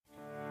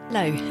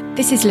Hello,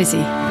 this is Lizzie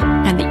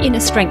and the Inner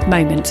Strength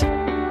Moment.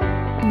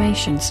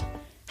 Formations.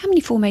 How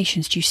many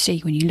formations do you see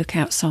when you look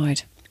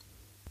outside?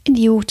 In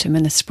the autumn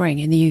and the spring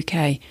in the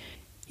UK,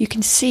 you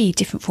can see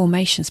different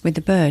formations with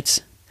the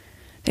birds.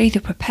 They're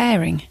either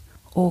preparing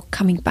or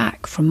coming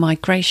back from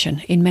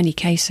migration in many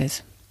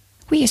cases.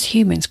 We as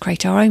humans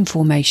create our own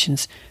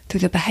formations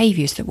through the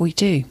behaviours that we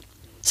do.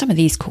 Some of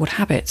these called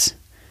habits.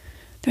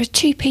 There are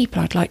two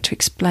people I'd like to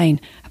explain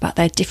about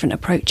their different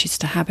approaches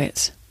to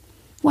habits.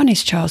 One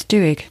is Charles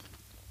Duhigg.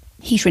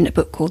 He's written a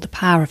book called The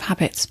Power of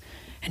Habits,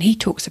 and he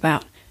talks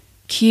about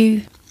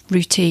cue,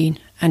 routine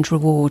and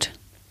reward.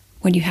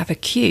 When you have a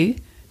cue,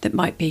 that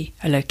might be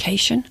a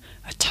location,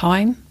 a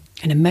time,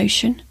 an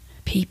emotion,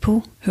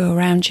 people who are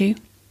around you.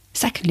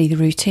 Secondly, the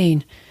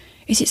routine.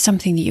 Is it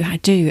something that you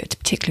do at a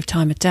particular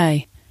time of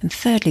day? And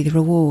thirdly, the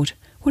reward.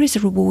 What is the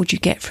reward you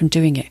get from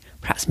doing it?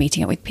 Perhaps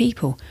meeting up with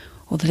people,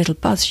 or the little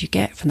buzz you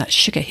get from that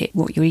sugar hit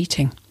what you're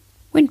eating.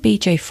 When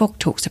BJ Fogg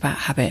talks about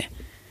habit,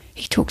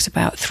 he talks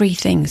about three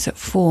things that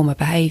form a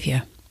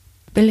behaviour: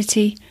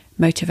 ability,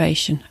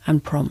 motivation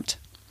and prompt.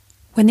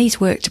 When these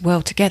work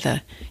well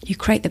together, you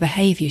create the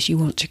behaviours you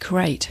want to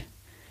create.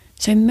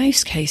 So in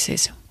most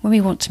cases, when we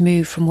want to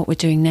move from what we're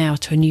doing now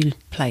to a new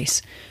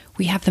place,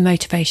 we have the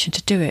motivation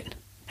to do it.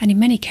 And in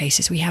many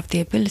cases, we have the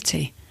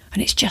ability,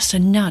 and it's just a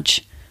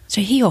nudge.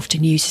 So he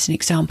often uses an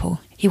example.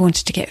 He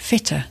wanted to get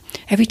fitter.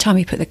 Every time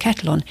he put the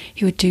kettle on,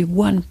 he would do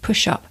one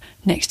push-up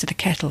next to the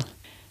kettle.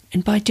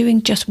 And by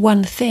doing just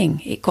one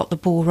thing, it got the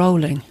ball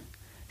rolling.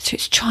 So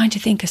it's trying to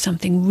think of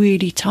something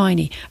really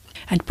tiny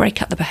and break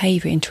up the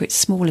behaviour into its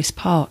smallest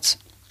parts.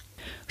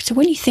 So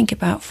when you think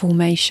about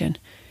formation,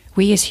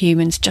 we as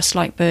humans, just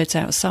like birds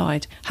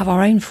outside, have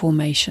our own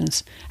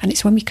formations. And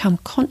it's when we become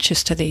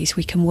conscious to these,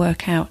 we can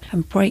work out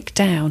and break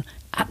down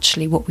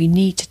actually what we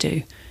need to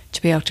do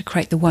to be able to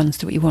create the ones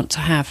that we want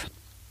to have.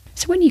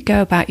 So when you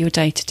go about your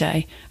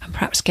day-to-day and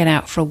perhaps get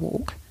out for a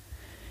walk,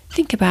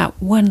 think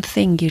about one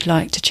thing you'd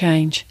like to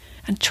change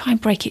and try and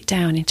break it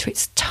down into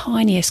its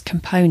tiniest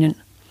component.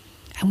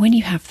 And when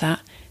you have that,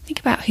 think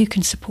about who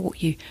can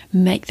support you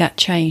make that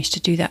change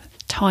to do that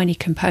tiny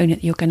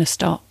component that you're going to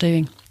start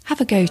doing. Have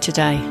a go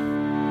today.